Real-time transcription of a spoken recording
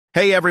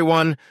Hey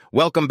everyone,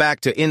 welcome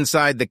back to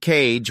Inside the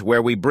Cage,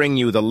 where we bring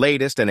you the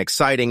latest and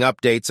exciting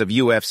updates of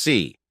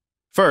UFC.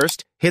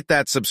 First, hit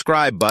that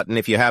subscribe button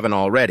if you haven't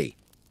already.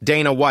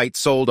 Dana White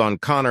sold on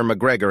Conor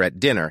McGregor at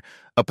dinner,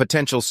 a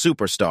potential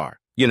superstar.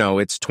 You know,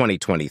 it's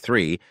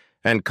 2023,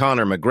 and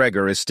Conor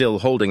McGregor is still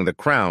holding the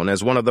crown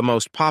as one of the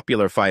most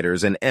popular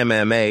fighters in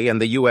MMA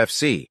and the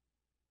UFC.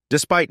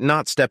 Despite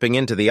not stepping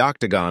into the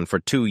octagon for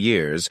 2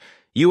 years,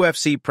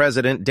 UFC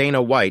President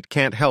Dana White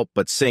can't help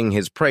but sing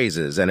his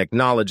praises and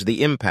acknowledge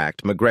the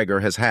impact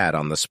McGregor has had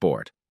on the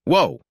sport.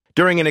 Whoa!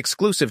 During an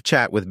exclusive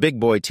chat with Big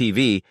Boy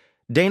TV,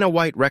 Dana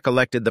White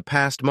recollected the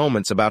past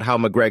moments about how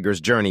McGregor's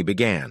journey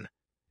began.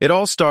 It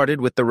all started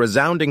with the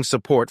resounding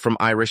support from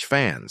Irish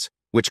fans,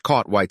 which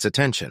caught White's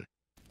attention.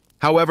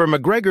 However,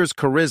 McGregor's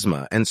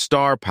charisma and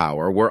star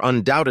power were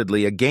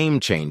undoubtedly a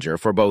game-changer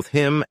for both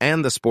him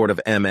and the sport of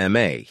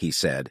MMA, he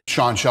said.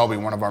 Sean Shelby,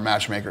 one of our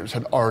matchmakers,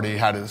 had already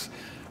had his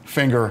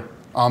finger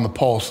on the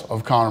pulse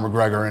of Conor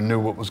McGregor and knew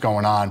what was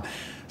going on.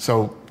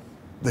 So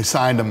they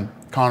signed him.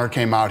 Conor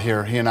came out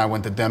here. He and I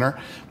went to dinner.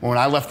 When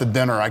I left the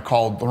dinner, I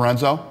called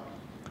Lorenzo.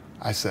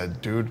 I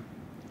said, dude,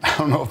 I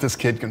don't know if this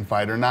kid can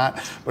fight or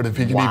not, but if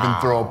he can even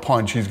throw a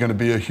punch, he's going to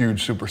be a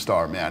huge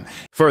superstar, man.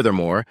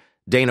 Furthermore,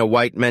 Dana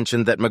White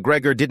mentioned that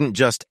McGregor didn't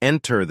just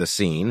enter the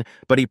scene,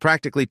 but he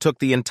practically took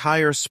the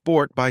entire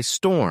sport by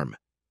storm.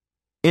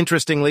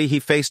 Interestingly, he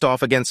faced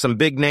off against some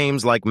big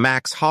names like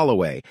Max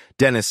Holloway,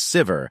 Dennis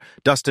Siver,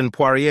 Dustin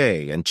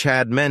Poirier, and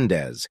Chad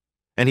Mendes.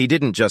 And he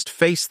didn't just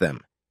face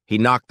them, he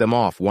knocked them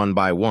off one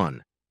by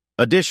one.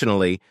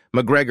 Additionally,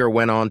 McGregor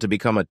went on to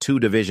become a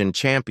 2-division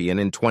champion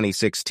in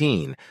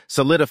 2016,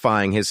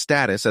 solidifying his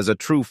status as a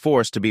true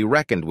force to be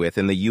reckoned with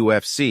in the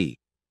UFC.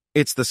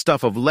 It's the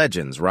stuff of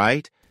legends,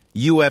 right?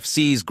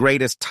 UFC's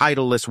greatest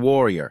titleless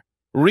warrior,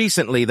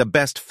 recently the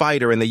best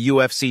fighter in the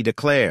UFC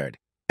declared.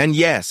 And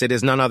yes, it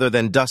is none other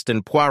than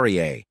Dustin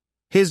Poirier.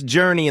 His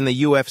journey in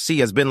the UFC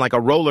has been like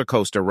a roller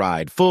coaster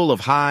ride, full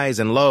of highs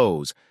and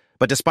lows.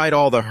 But despite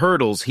all the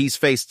hurdles, he's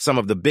faced some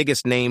of the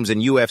biggest names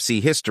in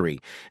UFC history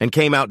and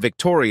came out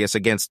victorious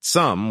against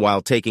some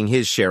while taking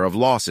his share of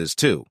losses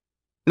too.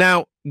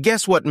 Now,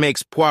 guess what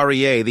makes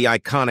Poirier the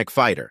iconic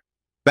fighter?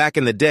 Back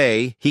in the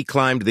day, he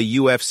climbed the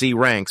UFC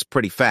ranks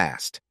pretty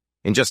fast.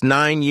 In just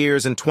 9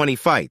 years and 20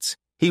 fights,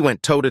 he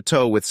went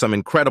toe-to-toe with some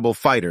incredible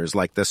fighters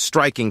like the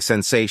striking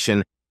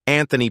sensation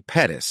Anthony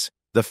Pettis,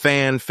 the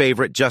fan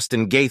favorite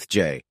Justin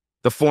Gaethje,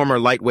 the former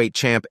lightweight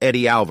champ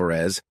Eddie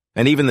Alvarez,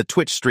 and even the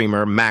Twitch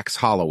streamer Max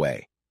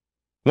Holloway.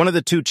 One of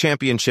the 2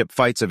 championship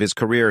fights of his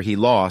career he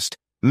lost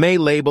may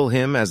label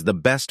him as the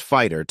best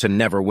fighter to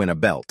never win a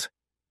belt.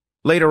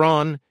 Later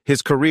on,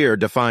 his career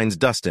defines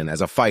Dustin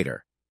as a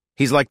fighter.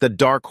 He's like the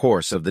dark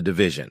horse of the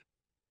division.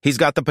 He's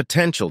got the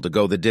potential to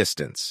go the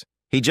distance.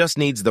 He just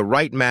needs the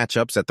right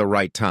matchups at the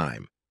right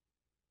time.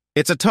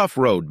 It's a tough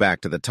road back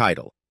to the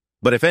title.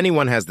 But if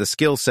anyone has the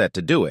skill set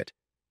to do it,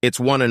 it's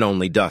one and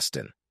only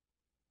Dustin.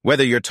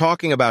 Whether you're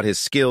talking about his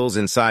skills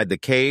inside the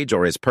cage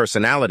or his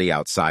personality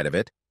outside of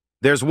it,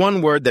 there's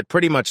one word that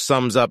pretty much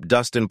sums up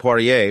Dustin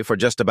Poirier for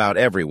just about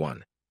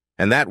everyone,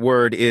 and that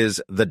word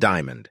is the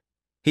diamond.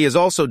 He is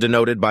also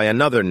denoted by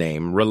another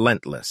name,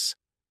 relentless.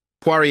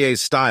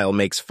 Poirier's style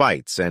makes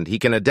fights, and he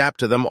can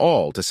adapt to them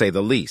all, to say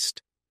the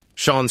least.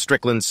 Sean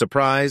Strickland's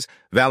surprise,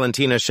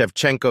 Valentina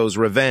Shevchenko's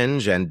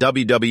revenge, and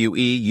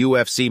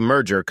WWE-UFC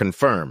merger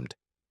confirmed.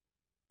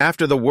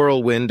 After the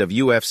whirlwind of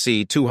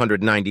UFC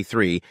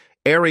 293,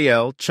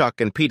 Ariel,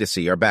 Chuck, and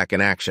Peterson are back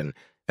in action,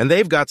 and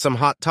they've got some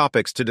hot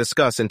topics to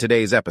discuss in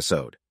today's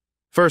episode.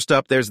 First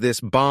up, there's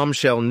this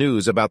bombshell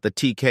news about the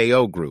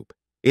TKO group.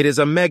 It is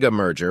a mega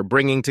merger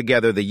bringing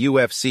together the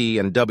UFC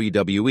and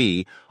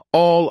WWE,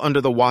 all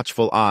under the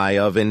watchful eye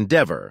of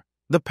Endeavor,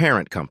 the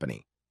parent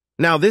company.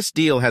 Now, this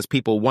deal has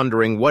people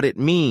wondering what it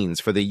means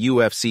for the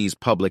UFC's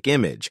public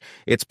image,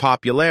 its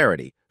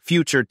popularity,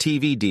 future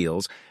TV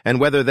deals,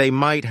 and whether they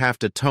might have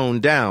to tone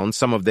down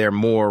some of their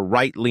more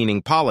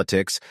right-leaning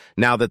politics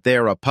now that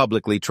they're a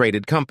publicly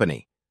traded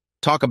company.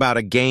 Talk about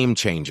a game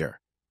changer.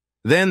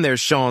 Then there's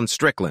Sean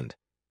Strickland.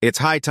 It's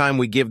high time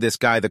we give this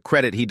guy the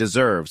credit he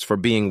deserves for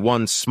being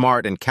one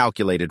smart and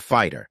calculated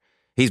fighter.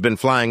 He's been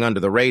flying under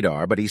the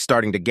radar, but he's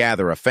starting to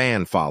gather a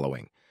fan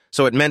following.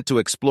 So it meant to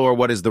explore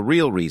what is the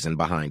real reason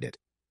behind it.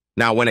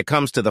 Now, when it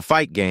comes to the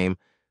fight game,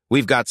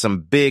 we've got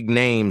some big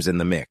names in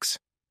the mix.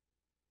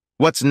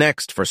 What's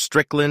next for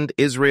Strickland,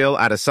 Israel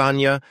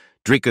Adesanya,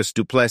 Dricus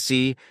du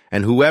Plessis,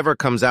 and whoever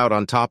comes out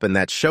on top in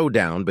that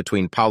showdown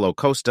between Paulo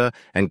Costa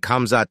and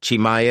Khamzat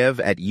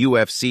Chimaev at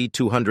UFC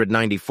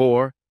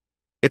 294?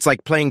 It's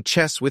like playing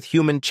chess with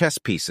human chess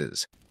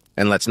pieces.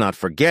 And let's not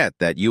forget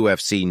that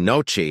UFC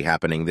Noche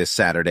happening this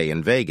Saturday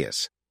in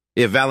Vegas.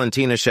 If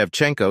Valentina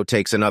Shevchenko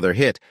takes another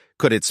hit,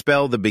 could it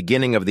spell the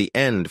beginning of the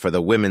end for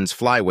the women's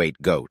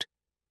flyweight GOAT?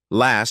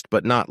 Last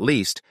but not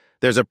least,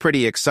 there's a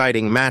pretty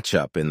exciting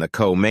matchup in the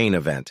co-main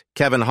event.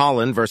 Kevin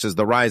Holland versus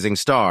the rising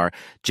star,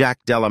 Jack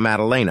Della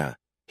Maddalena.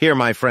 Here,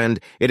 my friend,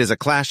 it is a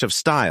clash of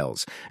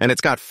styles, and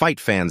it's got fight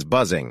fans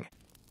buzzing.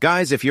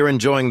 Guys, if you're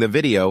enjoying the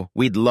video,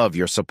 we'd love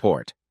your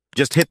support.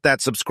 Just hit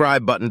that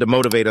subscribe button to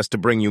motivate us to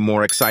bring you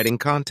more exciting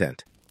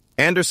content.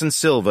 Anderson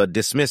Silva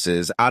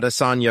dismisses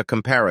Adesanya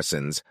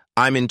comparisons.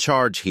 I'm in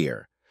charge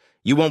here.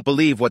 You won't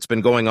believe what's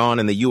been going on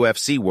in the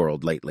UFC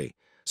world lately.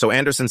 So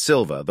Anderson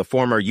Silva, the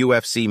former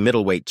UFC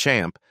middleweight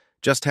champ,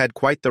 just had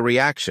quite the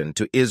reaction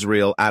to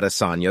Israel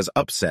Adesanya's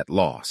upset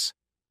loss.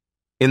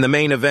 In the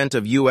main event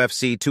of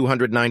UFC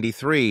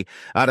 293,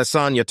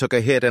 Adesanya took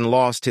a hit and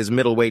lost his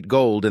middleweight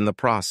gold in the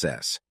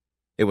process.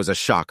 It was a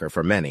shocker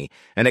for many,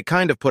 and it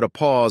kind of put a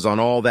pause on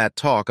all that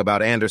talk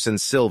about Anderson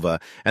Silva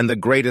and the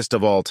greatest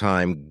of all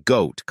time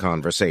GOAT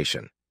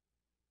conversation.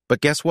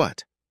 But guess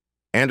what?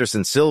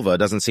 Anderson Silva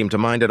doesn't seem to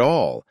mind at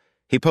all.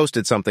 He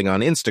posted something on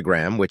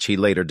Instagram, which he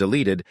later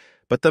deleted,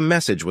 but the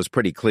message was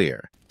pretty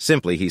clear.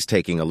 Simply, he's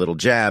taking a little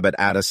jab at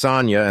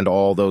Adesanya and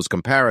all those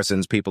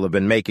comparisons people have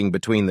been making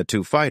between the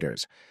two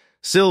fighters.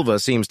 Silva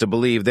seems to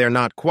believe they're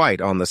not quite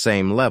on the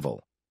same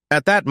level.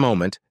 At that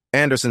moment,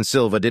 Anderson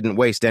Silva didn't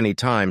waste any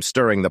time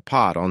stirring the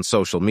pot on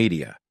social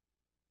media.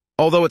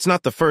 Although it's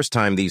not the first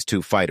time these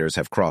two fighters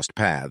have crossed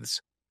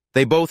paths.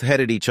 They both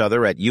headed each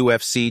other at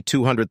UFC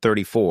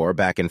 234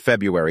 back in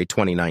February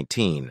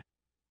 2019.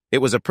 It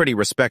was a pretty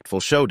respectful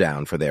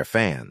showdown for their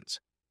fans.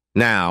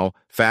 Now,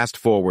 fast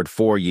forward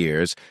 4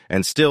 years,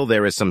 and still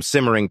there is some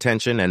simmering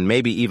tension and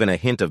maybe even a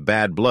hint of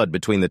bad blood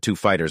between the two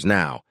fighters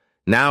now.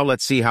 Now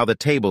let's see how the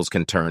tables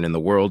can turn in the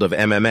world of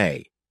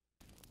MMA.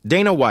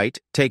 Dana White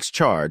takes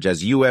charge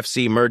as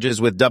UFC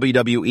merges with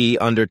WWE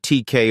under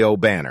TKO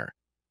banner.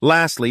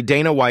 Lastly,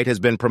 Dana White has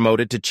been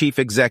promoted to Chief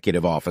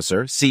Executive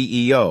Officer,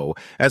 CEO,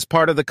 as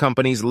part of the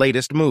company's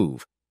latest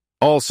move.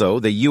 Also,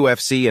 the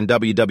UFC and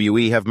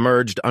WWE have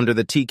merged under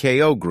the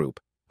TKO Group,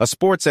 a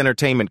sports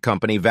entertainment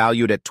company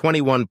valued at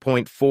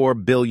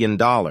 $21.4 billion.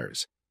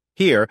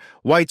 Here,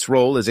 White's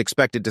role is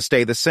expected to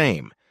stay the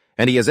same,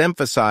 and he has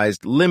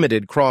emphasized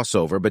limited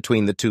crossover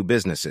between the two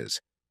businesses.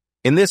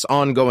 In this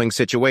ongoing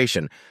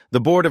situation,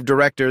 the board of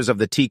directors of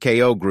the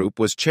TKO Group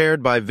was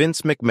chaired by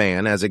Vince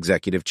McMahon as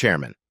executive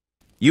chairman.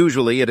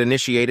 Usually, it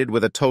initiated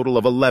with a total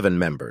of 11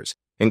 members,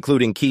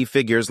 including key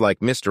figures like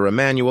Mr.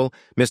 Emanuel,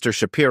 Mr.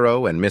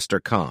 Shapiro, and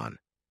Mr. Khan.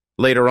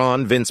 Later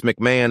on, Vince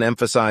McMahon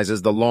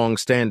emphasizes the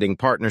long-standing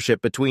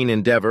partnership between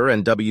Endeavor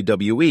and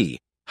WWE,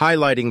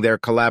 highlighting their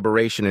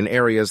collaboration in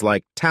areas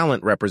like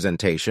talent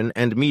representation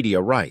and media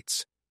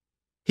rights.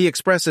 He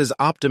expresses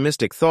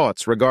optimistic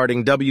thoughts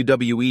regarding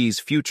WWE's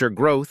future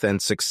growth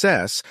and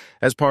success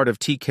as part of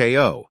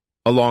TKO,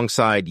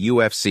 alongside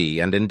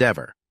UFC and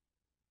Endeavor.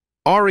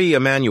 Ari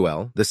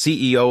Emanuel, the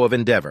CEO of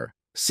Endeavor,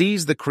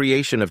 sees the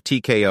creation of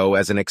TKO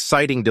as an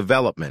exciting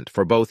development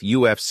for both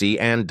UFC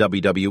and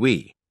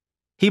WWE.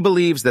 He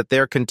believes that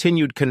their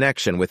continued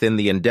connection within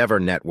the Endeavor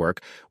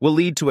network will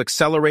lead to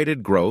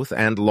accelerated growth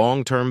and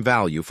long-term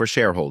value for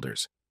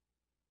shareholders.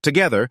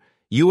 Together,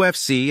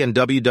 UFC and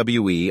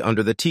WWE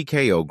under the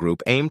TKO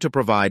Group aim to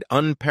provide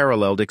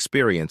unparalleled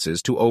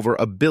experiences to over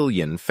 1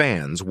 billion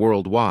fans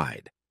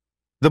worldwide.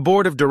 The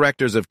board of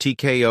directors of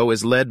TKO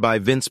is led by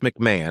Vince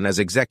McMahon as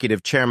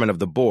executive chairman of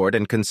the board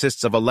and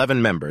consists of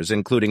 11 members,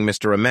 including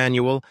Mr.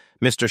 Emanuel,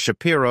 Mr.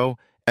 Shapiro,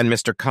 and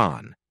Mr.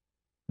 Khan.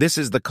 This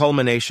is the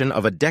culmination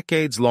of a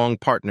decades-long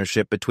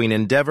partnership between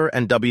Endeavor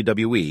and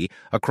WWE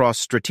across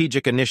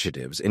strategic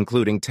initiatives,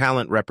 including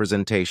talent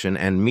representation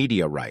and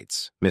media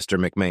rights, Mr.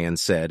 McMahon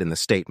said in the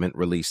statement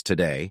released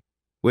today,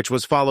 which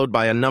was followed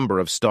by a number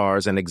of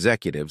stars and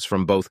executives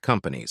from both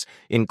companies,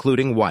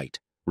 including White,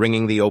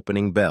 ringing the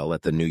opening bell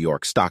at the New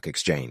York Stock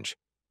Exchange.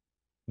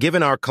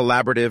 Given our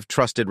collaborative,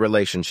 trusted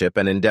relationship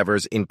and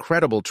Endeavor's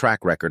incredible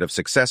track record of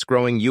success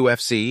growing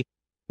UFC,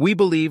 we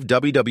believe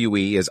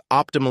WWE is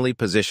optimally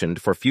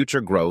positioned for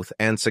future growth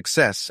and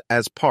success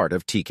as part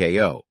of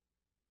TKO.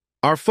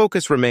 Our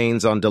focus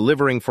remains on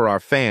delivering for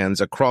our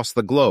fans across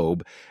the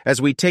globe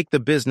as we take the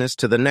business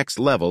to the next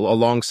level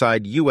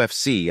alongside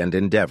UFC and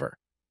Endeavor.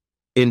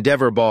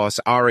 Endeavor boss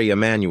Ari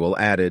Emanuel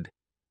added,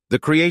 "The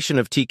creation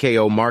of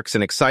TKO marks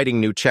an exciting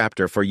new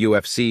chapter for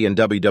UFC and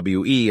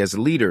WWE as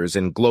leaders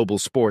in global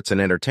sports and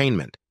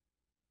entertainment.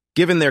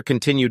 Given their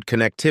continued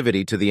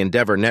connectivity to the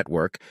Endeavor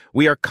network,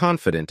 we are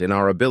confident in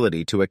our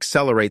ability to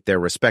accelerate their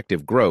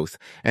respective growth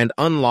and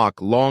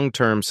unlock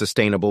long-term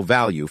sustainable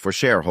value for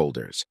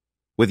shareholders.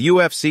 With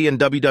UFC and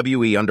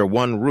WWE under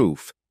one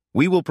roof,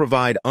 we will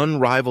provide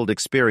unrivaled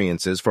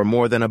experiences for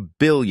more than 1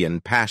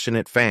 billion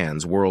passionate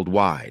fans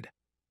worldwide."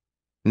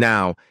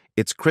 Now,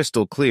 it's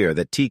crystal clear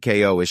that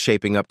TKO is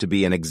shaping up to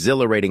be an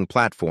exhilarating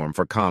platform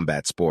for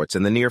combat sports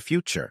in the near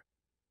future.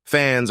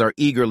 Fans are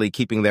eagerly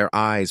keeping their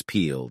eyes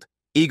peeled,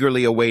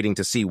 eagerly awaiting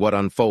to see what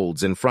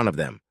unfolds in front of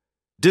them.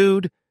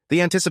 Dude,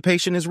 the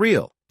anticipation is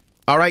real.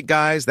 All right,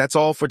 guys, that's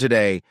all for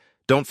today.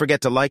 Don't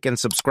forget to like and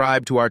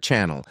subscribe to our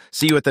channel.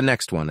 See you at the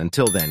next one.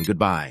 Until then,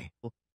 goodbye.